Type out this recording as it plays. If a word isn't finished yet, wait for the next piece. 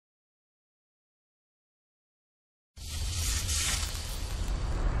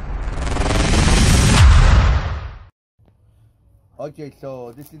Okay,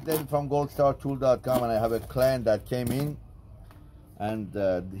 so this is David from goldstartool.com, and I have a client that came in, and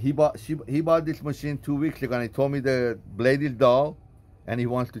he bought this machine 2 weeks ago, and he told me the blade is dull and he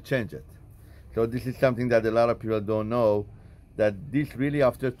wants to change it. So this is something that a lot of people don't know, that this really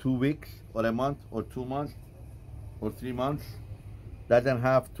after 2 weeks or a month or 2 months or 3 months doesn't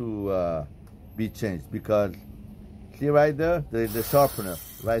have to be changed, because see right there, there is the sharpener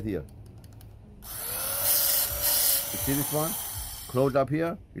right here. You see this one? Close up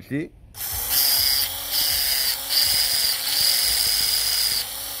here, you see?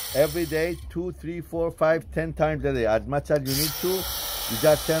 Every day, 2, 3, 4, 5, 10 times a day, as much as you need to. You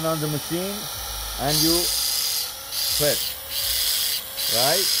just turn on the machine and you press.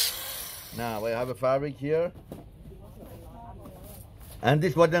 Right? Now I have a fabric here. And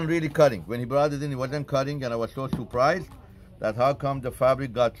this wasn't really cutting. When he brought it in, it wasn't cutting, and I was so surprised that how come the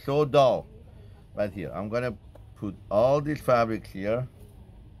fabric got so dull. Right here, I'm gonna put all these fabrics here,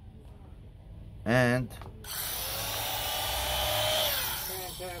 and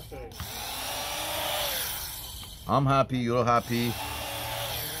fantastic. I'm happy, you're happy.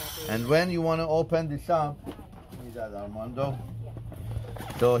 And when you want to open this up, need that, Armando.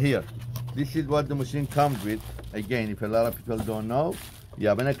 So here, this is what the machine comes with. Again, if a lot of people don't know, you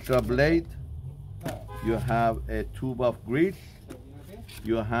have an extra blade, you have a tube of grease,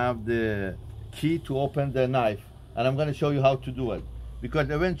 you have the key to open the knife, and I'm going to show you how to do it, because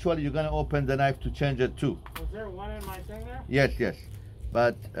eventually you're going to open the knife to change it too. Was there one in my thing there? Yes, yes.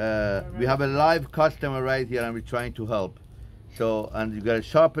 But we have a live customer right here, and we're trying to help. So, and you got a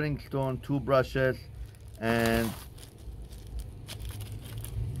sharpening stone, 2 brushes, and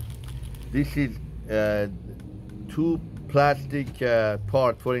this is 2 plastic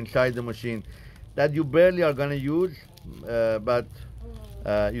part for inside the machine that you barely are gonna use, but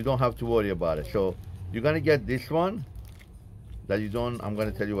you don't have to worry about it. So you're gonna get this one that you don't, I'm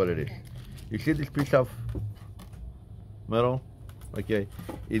gonna tell you what it is. You see this piece of metal? Okay,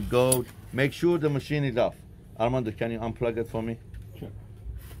 it goes, make sure the machine is off. Armando, can you unplug it for me? Sure.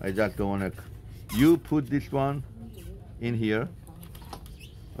 I just don't wanna, you put this one in here,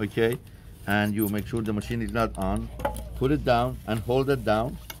 okay, and you make sure the machine is not on. Put it down and hold it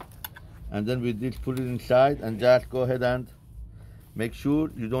down, and then with this put it inside, and just go ahead and make sure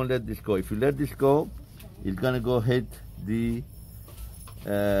you don't let this go. If you let this go, it's gonna go hit the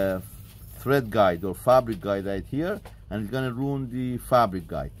thread guide or fabric guide right here, and it's gonna ruin the fabric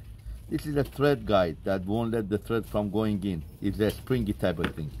guide. This is a thread guide that won't let the thread from going in. It's a springy type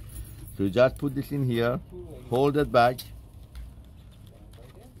of thing. So you just put this in here, hold it back,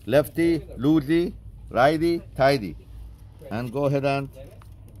 lefty, loosey, righty, tighty, and go ahead and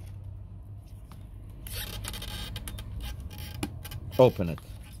open it.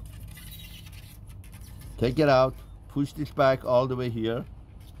 Take it out, push this back all the way here,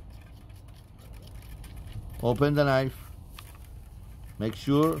 open the knife, make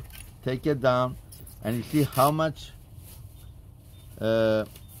sure, take it down, and you see how much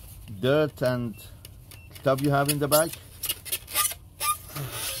dirt and stuff you have in the back.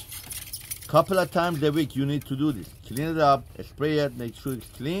 Couple of times a week you need to do this. Clean it up, spray it, make sure it's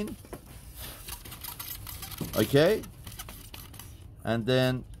clean. Okay? And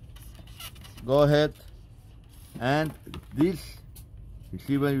then go ahead, and this, you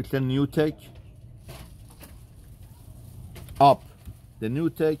see when you say new take, up. The new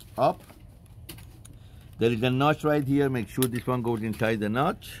take up. There is a notch right here. Make sure this one goes inside the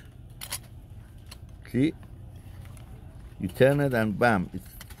notch. See? You turn it and bam, it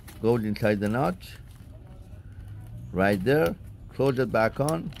goes inside the notch. Right there. Close it back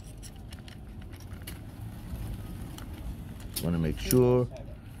on. Want to make sure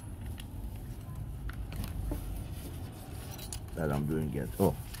that I'm doing it.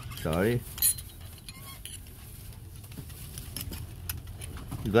 Oh, sorry.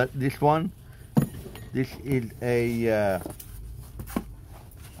 You got this one. This is a, I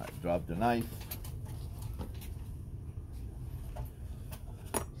dropped the knife.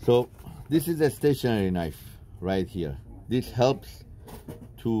 So this is a stationary knife right here. This helps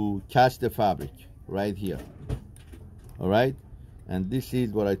to catch the fabric right here. All right, and this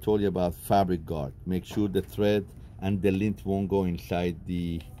is what I told you about fabric guard. Make sure the thread and the lint won't go inside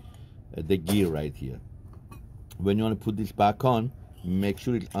the gear right here. When you want to put this back on, make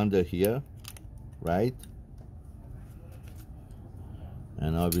sure it's under here, right?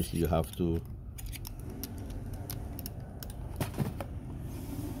 And obviously you have to.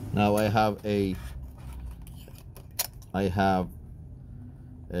 Now I have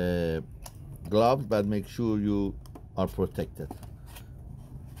gloves, but make sure you are protected.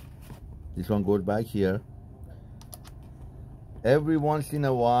 This one goes back here. every once in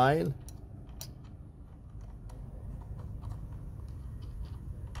a while,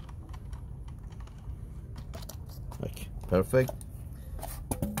 okay, perfect.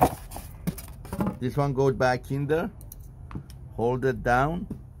 This one goes back in there, hold it down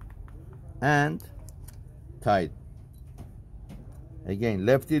and tight. Again,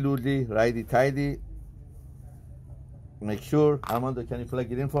 lefty loosey, righty tighty. Make sure, Armando, can you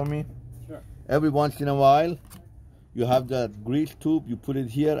plug it in for me? Sure. Every once in a while, you have that grease tube, you put it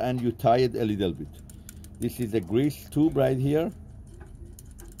here and you tie it a little bit. This is a grease tube right here.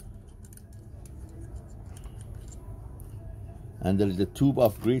 And there is a tube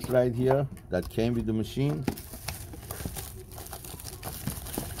of grease right here that came with the machine.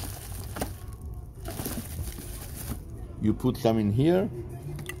 You put some in here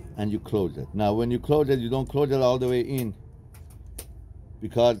and you close it. Now when you close it, you don't close it all the way in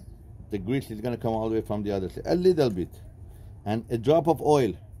because the grease is gonna come all the way from the other side. A little bit. And a drop of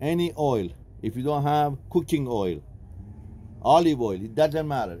oil, any oil. If you don't have cooking oil, olive oil, it doesn't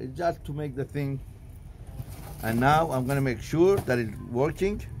matter. It's just to make the thing. And now I'm gonna make sure that it's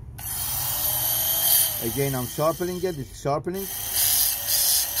working. Again, I'm sharpening it, it's sharpening.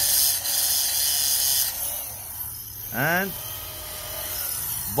 And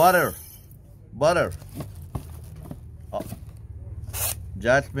butter.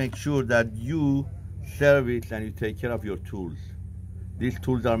 Just make sure that you service and you take care of your tools. These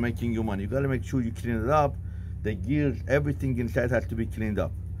tools are making you money. You gotta make sure you clean it up. The gears, everything inside has to be cleaned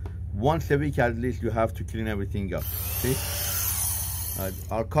up. Once a week at least, you have to clean everything up. See?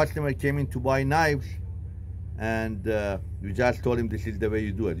 Our customer came in to buy knives, and we just told him this is the way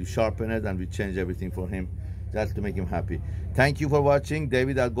you do it. You sharpen it, and we change everything for him just to make him happy. Thank you for watching.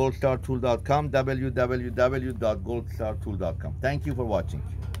 David at goldstartool.com, www.goldstartool.com. Thank you for watching.